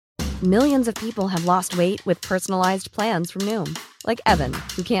Millions of people have lost weight with personalized plans from Noom. Like Evan,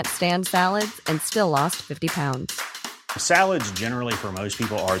 who can't stand salads and still lost 50 pounds. Salads generally for most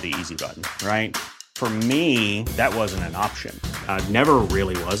people are the easy button, right? For me, that wasn't an option. I never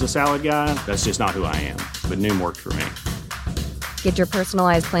really was a salad guy. That's just not who I am. But Noom worked for me. Get your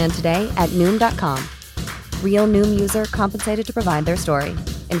personalized plan today at Noom.com. Real Noom user compensated to provide their story.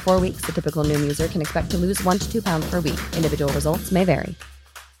 In 4 weeks, the typical Noom user can expect to lose 1 to 2 pounds per week. Individual results may vary.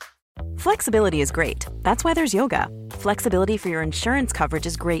 Flexibility is great. That's why there's yoga. Flexibility for your insurance coverage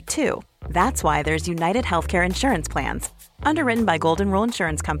is great too. That's why there's United Healthcare Insurance Plans. Underwritten by Golden Rule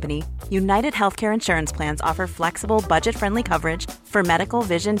Insurance Company, United Healthcare Insurance Plans offer flexible, budget-friendly coverage for medical,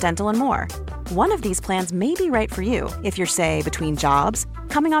 vision, dental, and more. One of these plans may be right for you if you're, say, between jobs,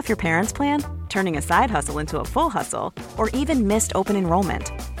 coming off your parents' plan, turning a side hustle into a full hustle, or even missed open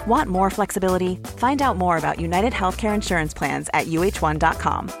enrollment. Want more flexibility? Find out more about United Healthcare Insurance Plans at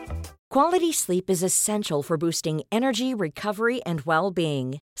uh1.com. Quality sleep is essential for boosting energy, recovery, and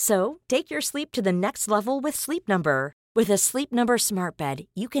well-being. So, take your sleep to the next level with Sleep Number. With a Sleep Number smart bed,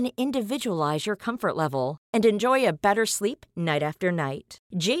 you can individualize your comfort level and enjoy a better sleep night after night.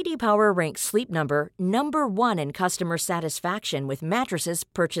 J.D. Power ranks Sleep Number number 1 in customer satisfaction with mattresses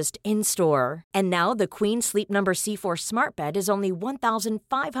purchased in-store. And now the Queen Sleep Number C4 smart bed is only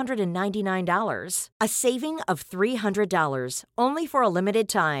 $1,599, a saving of $300, only for a limited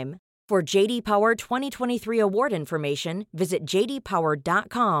time. For J.D. Power 2023 award information, visit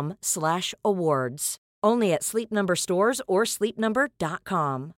jdpower.com/awards. Only at Sleep Number stores or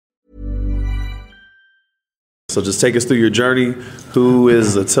sleepnumber.com. So just take us through your journey. Who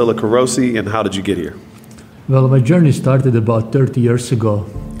is Attila Korosi and how did you get here? Well, my journey started about 30 years ago.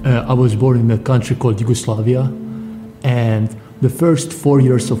 I was born in a country called Yugoslavia, and the first 4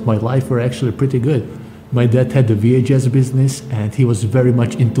 years of my life were actually pretty good. My dad had a VHS business and he was very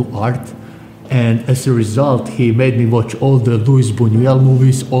much into art. And as a result, he made me watch all the Luis Buñuel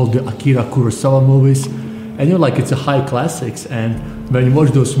movies, all the Akira Kurosawa movies. And it's a high classics. And when you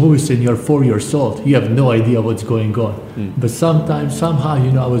watch those movies and you're 4 years old, you have no idea what's going on. But somehow,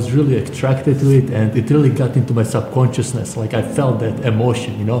 I was really attracted to it and it really got into my subconsciousness. Like I felt that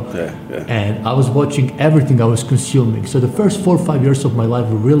emotion, Yeah. And I was watching everything I was consuming. So the first 4 or 5 years of my life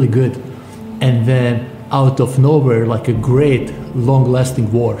were really good. And then out of nowhere, like a great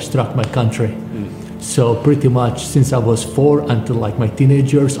long-lasting war struck my country. So pretty much since I was 4 until like my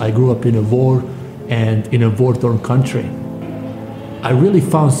teenage years, I grew up in a war and in a war-torn country. I really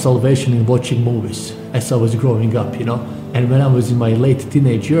found salvation in watching movies as I was growing up, And when I was in my late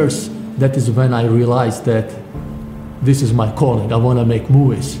teenage years, that is when I realized that this is my calling. I want to make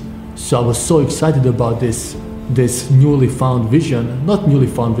movies. So I was so excited about this newly found vision, not newly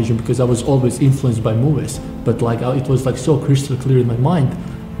found vision because I was always influenced by movies, but it was so crystal clear in my mind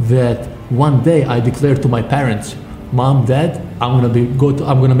that one day I declared to my parents, Mom, Dad, I'm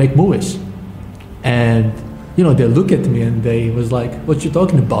gonna make movies. And they look at me and they was like, what you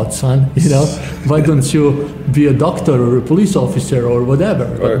talking about, son? Why don't you be a doctor or a police officer or whatever?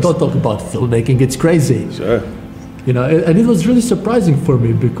 Don't talk about filmmaking, it's crazy. Sure. And it was really surprising for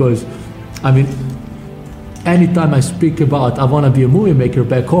me because anytime I speak about I want to be a movie maker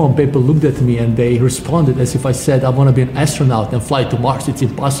back home, people looked at me and they responded as if I said I want to be an astronaut and fly to Mars. It's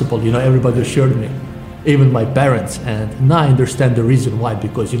impossible. Everybody assured me, even my parents. And now I understand the reason why,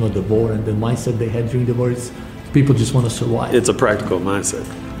 because the war and the mindset they had during the war is people just want to survive. It's a practical mindset.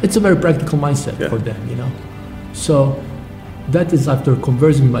 It's a very practical mindset for them, So that is after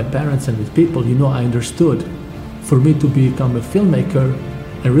conversing with my parents and with people, I understood for me to become a filmmaker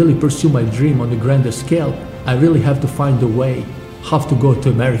and really pursue my dream on a grander scale, I really have to find a way how to go to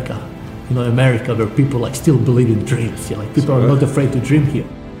America. America where people still believe in dreams. People are not afraid to dream here.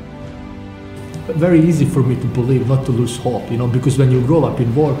 But very easy for me to believe, not to lose hope, because when you grow up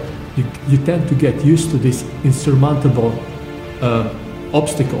in war, you tend to get used to these insurmountable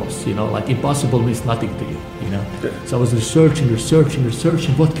obstacles, impossible means nothing to you, So I was researching,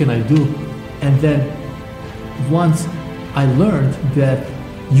 what can I do? And then once I learned that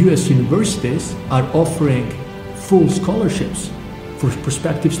US universities are offering full scholarships for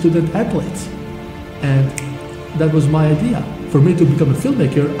prospective student athletes. And that was my idea. For me to become a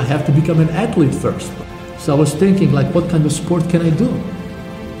filmmaker, I have to become an athlete first. So I was thinking what kind of sport can I do?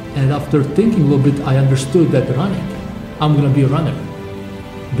 And after thinking a little bit, I understood that running, I'm gonna be a runner.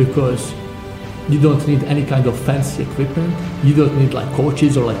 Because you don't need any kind of fancy equipment. You don't need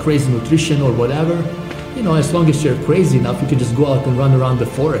coaches or crazy nutrition or whatever. As long as you're crazy enough, you can just go out and run around the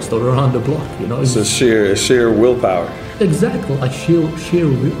forest or around the block, It's a sheer willpower. Exactly, sheer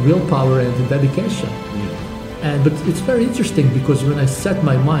willpower and dedication. But it's very interesting because when I set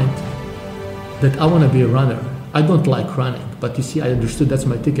my mind that I want to be a runner, I don't like running, but you see, I understood that's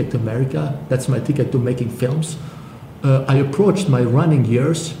my ticket to America, that's my ticket to making films. I approached my running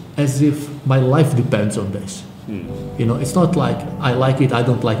years as if my life depends on this. You know, it's not like I like it, I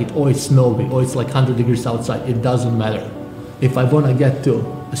don't like it, or it's snowy, or it's like 100 degrees outside. It doesn't matter. If I want to get to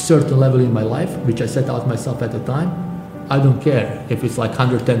a certain level in my life, which I set out myself at the time, I don't care if it's like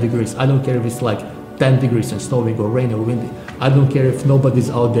 110 degrees. I don't care if it's like 10 degrees and snowing or rain or windy. I don't care if nobody's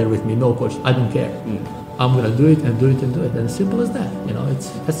out there with me, no coach. I don't care. I'm going to do it and do it and do it. And as simple as that, you know,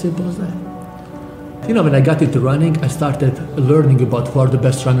 it's as simple as that. You know, when I got into running, I started learning about who are the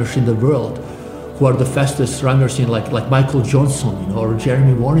best runners in the world, who are the fastest runners in like Michael Johnson, you know, or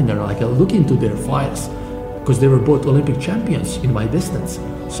Jeremy Warner. Like I look into their files because they were both Olympic champions in my distance.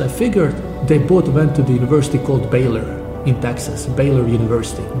 So I figured they both went to the university called Baylor in Texas, Baylor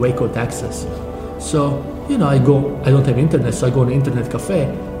University, Waco, Texas. So, you know, I don't have internet, so I go to an internet cafe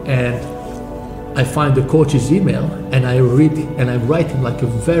and I find the coach's email and I read it and I write him like a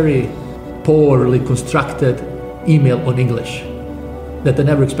very poorly constructed email on English that I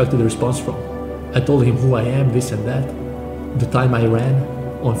never expected a response from. I told him who I am, this and that, the time I ran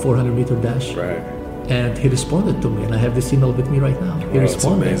on 400-meter dash. Right. And he responded to me, and I have this email with me right now. He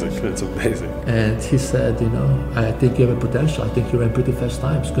responded. It's amazing. It's amazing. And he said, you know, I think you have a potential. I think you ran pretty fast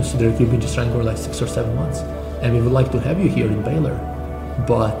times, considering you've been just running for like 6 or 7 months. And we would like to have you here in Baylor,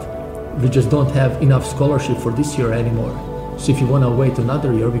 but we just don't have enough scholarship for this year anymore. So if you want to wait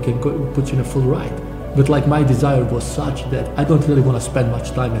another year, we can put you in a full ride. But like my desire was such that I don't really want to spend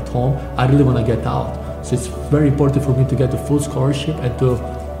much time at home. I really want to get out. So it's very important for me to get a full scholarship and to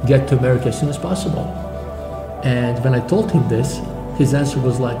get to America as soon as possible. And when I told him this, his answer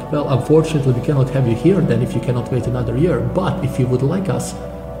was like, well, unfortunately, we cannot have you here then if you cannot wait another year. But if you would like us,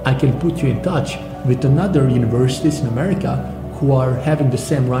 I can put you in touch with another universities in America who are having the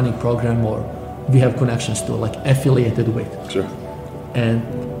same running program or we have connections to, like affiliated with. Sure. And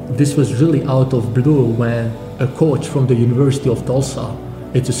this was really out of blue when a coach from the University of Tulsa,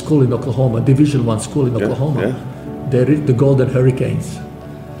 it's a school in Oklahoma, Division I school in Oklahoma, they reached the Golden Hurricanes.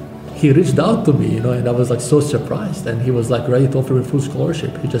 He reached out to me, you know, and I was like so surprised. And he was like ready to offer me full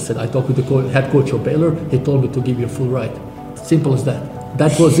scholarship. He just said, I talked with the head coach of Baylor. He told me to give you a full ride. Simple as that.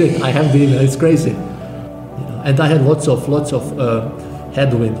 That was it. I have the email. It's crazy. You know, and I had lots of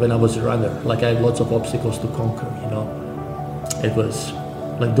headwind when I was a runner. Like I had lots of obstacles to conquer, you know. It was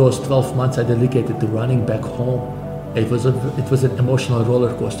like those 12 months I dedicated to running back home. It was an emotional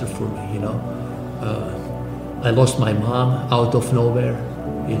roller coaster for me, you know. I lost my mom out of nowhere.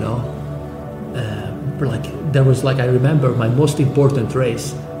 You know, I remember my most important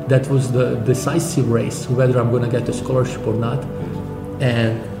race. That was the decisive race, whether I'm going to get a scholarship or not.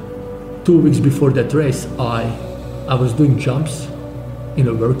 And 2 weeks before that race, I was doing jumps in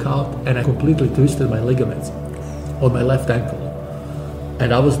a workout, and I completely twisted my ligaments on my left ankle.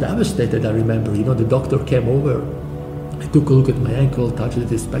 And I was devastated. I remember, you know, the doctor came over, he took a look at my ankle, touched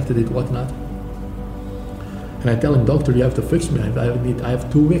it, inspected it, whatnot. And I tell him, doctor, you have to fix me. I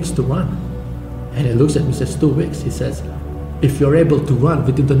have 2 weeks to run. And he looks at me and says, 2 weeks. He says, if you're able to run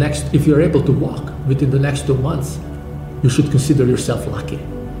if you're able to walk within the next 2 months, you should consider yourself lucky.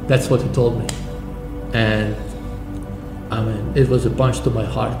 That's what he told me. And I mean, it was a punch to my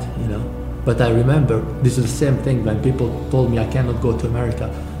heart, you know. But I remember this is the same thing when people told me I cannot go to America.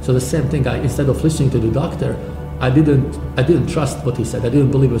 So the same thing, instead of listening to the doctor, I didn't trust what he said. I didn't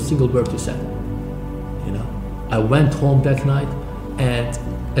believe a single word he said. I went home that night, and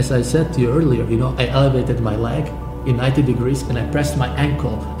as I said to you earlier, you know, I elevated my leg in 90 degrees and I pressed my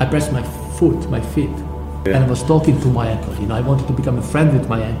ankle, I pressed my feet, and I was talking to my ankle. You know, I wanted to become a friend with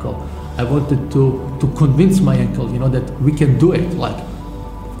my ankle. I wanted to convince my ankle, you know, that we can do it. Like,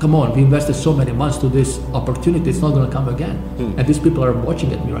 come on, we invested so many months to this opportunity, it's not going to come again. And these people are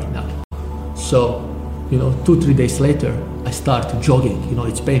watching at me right now. So, you know, 2-3 days later, I start jogging. You know,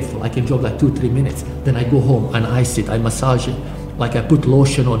 it's painful. I can jog like 2-3 minutes. Then I go home and I ice it, I massage it. Like I put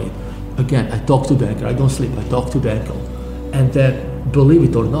lotion on it. Again, I talk to the ankle. I don't sleep, I talk to the ankle. And then, believe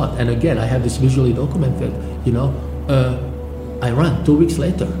it or not, and again, I have this visually documented, you know, I ran 2 weeks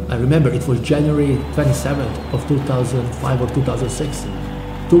later. I remember it was January 27th of 2005 or 2006.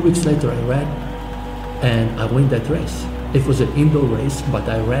 2 weeks later, I ran and I won that race. It was an indoor race, but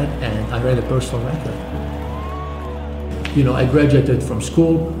I ran and I ran a personal record. You know, I graduated from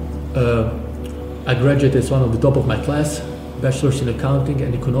school. I graduated as one of the top of my class, bachelor's in accounting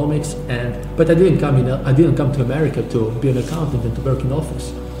and economics. But I didn't come to America to be an accountant and to work in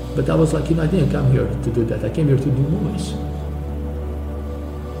office. But I was like, you know, I didn't come here to do that. I came here to do movies.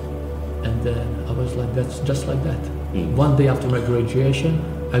 And then I was like, that's just like that. One day after my graduation,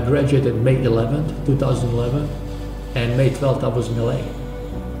 I graduated May 11th, 2011, and May 12th I was in LA.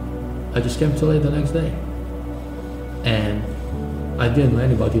 I just came to LA the next day. And I didn't know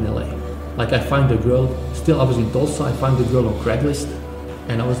anybody in LA. Like I find a girl, still I was in Tulsa, I find a girl on Craigslist,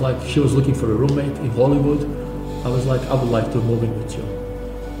 and I was like, she was looking for a roommate in Hollywood. I was like, I would like to move in with you.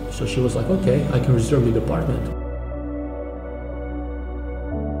 So she was like, okay, I can reserve you the apartment.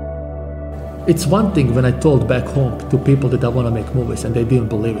 It's one thing when I told back home to people that I want to make movies and they didn't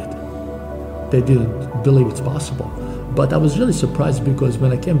believe it. They didn't believe it's possible. But I was really surprised because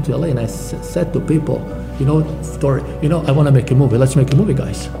when I came to LA and I said to people, Tori, I want to make a movie. Let's make a movie,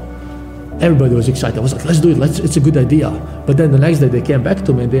 guys. Everybody was excited. I was like, let's do it. It's a good idea. But then the next day they came back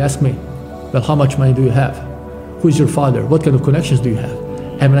to me and they asked me, well, how much money do you have? Who's your father? What kind of connections do you have?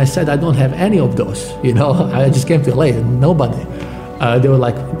 And when I said I don't have any of those, I just came to LA and nobody. They were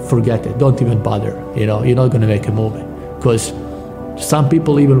like, forget it. Don't even bother. You're not going to make a movie. Because some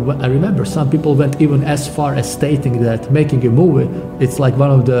people I remember some people went even as far as stating that making a movie, it's like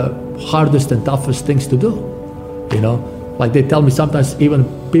one of the hardest and toughest things to do. Like they tell me sometimes even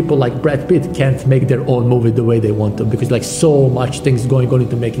people like Brad Pitt can't make their own movie the way they want to because like so much things going on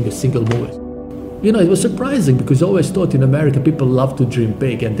into making a single movie. It was surprising because I always thought in America people love to dream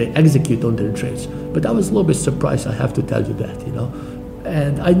big and they execute on their dreams. But I was a little bit surprised, I have to tell you that,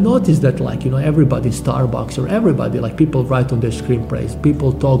 And I noticed that everybody in Starbucks or everybody, like people write on their screenplays,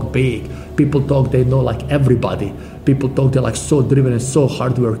 people talk big, people talk they know like everybody, people talk they're like so driven and so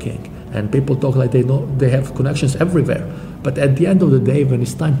hardworking, and people talk like they know they have connections everywhere. But at the end of the day, when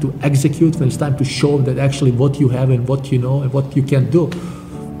it's time to execute, when it's time to show that actually what you have and what you know and what you can do,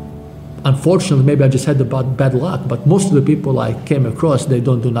 unfortunately, maybe I just had bad luck, but most of the people I came across, they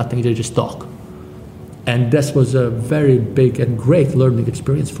don't do nothing, they just talk. And this was a very big and great learning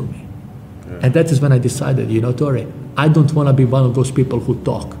experience for me. Yeah. And that is when I decided, Tori, I don't want to be one of those people who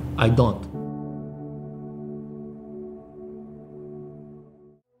talk. I don't.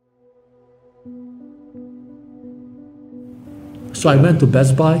 So I went to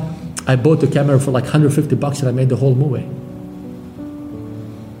Best Buy, I bought a camera for like $150 and I made the whole movie.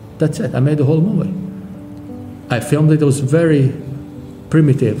 That's it, I made the whole movie. I filmed it, it was very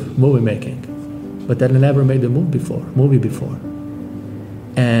primitive movie making. But then I never made a movie before.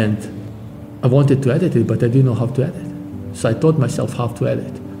 And I wanted to edit it, but I didn't know how to edit. So I taught myself how to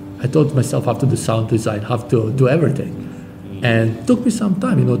edit. I taught myself how to do sound design, how to do everything. And it took me some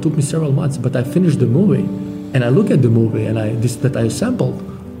time, it took me several months, but I finished the movie. And I look at the movie and that I assembled,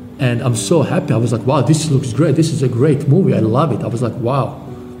 and I'm so happy. I was like, wow, this looks great. This is a great movie. I love it. I was like, wow,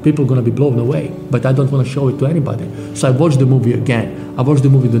 people are going to be blown away, but I don't want to show it to anybody. So I watched the movie again. I watched the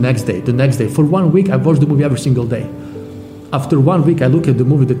movie the next day. For 1 week, I watched the movie every single day. After 1 week, I look at the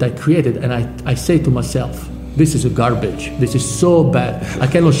movie that I created and I say to myself, this is a garbage. This is so bad. I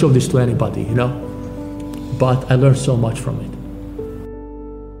cannot show this to anybody, But I learned so much from it.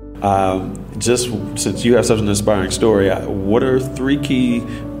 Just since you have such an inspiring story, what are 3 key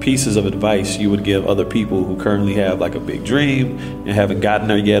pieces of advice you would give other people who currently have like a big dream and haven't gotten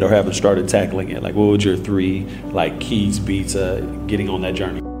there yet or haven't started tackling it? Like, what would your 3 keys be to getting on that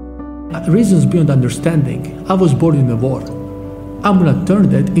journey? Reasons beyond understanding. I was born in a war. I'm gonna turn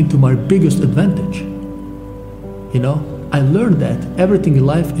that into my biggest advantage. I learned that everything in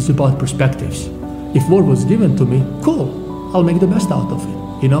life is about perspectives. If war was given to me, cool, I'll make the best out of it.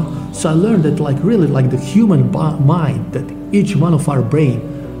 So I learned that the human mind, that each one of our brain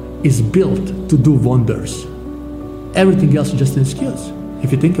is built to do wonders. Everything else is just an excuse,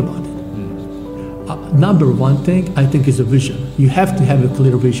 if you think about it. Number one thing, I think, is a vision. You have to have a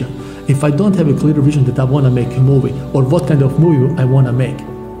clear vision. If I don't have a clear vision that I want to make a movie or what kind of movie I want to make,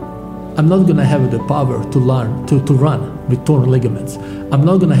 I'm not going to have the power to learn, to run with torn ligaments. I'm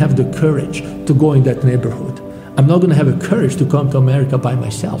not going to have the courage to go in that neighborhood. I'm not going to have the courage to come to America by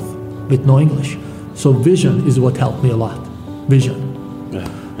myself with no English. So vision is what helped me a lot. Vision. Yeah.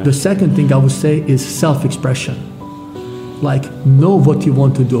 The second thing I would say is self-expression. Know what you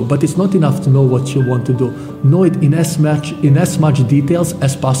want to do, but it's not enough to know what you want to do. Know it in as much details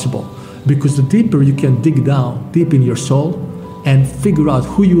as possible, because the deeper you can dig down, deep in your soul, and figure out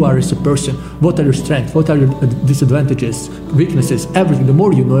who you are as a person, what are your strengths, what are your disadvantages, weaknesses, everything. The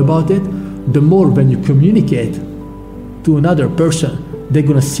more you know about it, the more when you communicate to another person, they're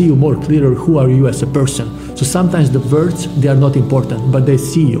going to see you more clearer who are you as a person. So sometimes the words, they are not important, but they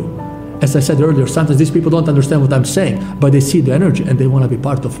see you. As I said earlier, sometimes these people don't understand what I'm saying, but they see the energy and they want to be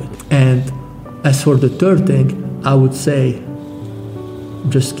part of it. And as for the third thing, I would say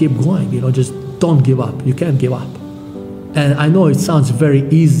just keep going, just don't give up. You can't give up. And I know it sounds very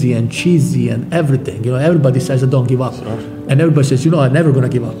easy and cheesy and everything. You know, everybody says, don't give up. And everybody says, you know, I'm never going to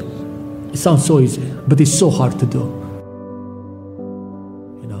give up. It sounds so easy, but it's so hard to do.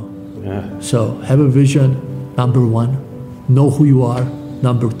 You know? Yeah. So have a vision, number one. Know who you are,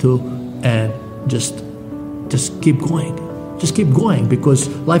 number two. And just keep going. Just keep going, because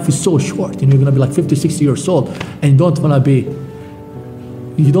life is so short. You know, you're going to be like 50, 60 years old, and you don't want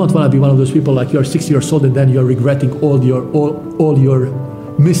to be one of those people like you're 60 years old and then you're regretting all your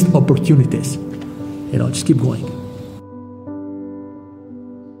missed opportunities. You know, just keep going.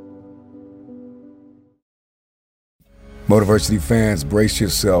 Motiversity fans, brace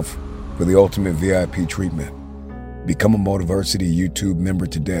yourself for the ultimate VIP treatment. Become a Motiversity YouTube member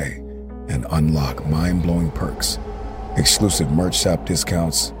today and unlock mind-blowing perks, exclusive merch shop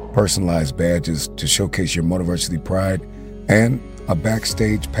discounts, personalized badges to showcase your Motiversity pride, and a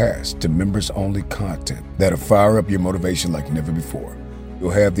backstage pass to members-only content that'll fire up your motivation like never before. You'll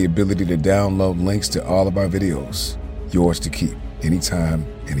have the ability to download links to all of our videos, yours to keep, anytime,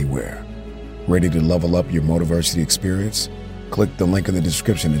 anywhere. Ready to level up your Motiversity experience? Click the link in the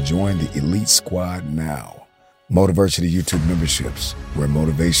description to join the Elite Squad now. Motiversity YouTube memberships, where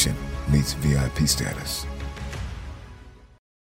motivation meets VIP status.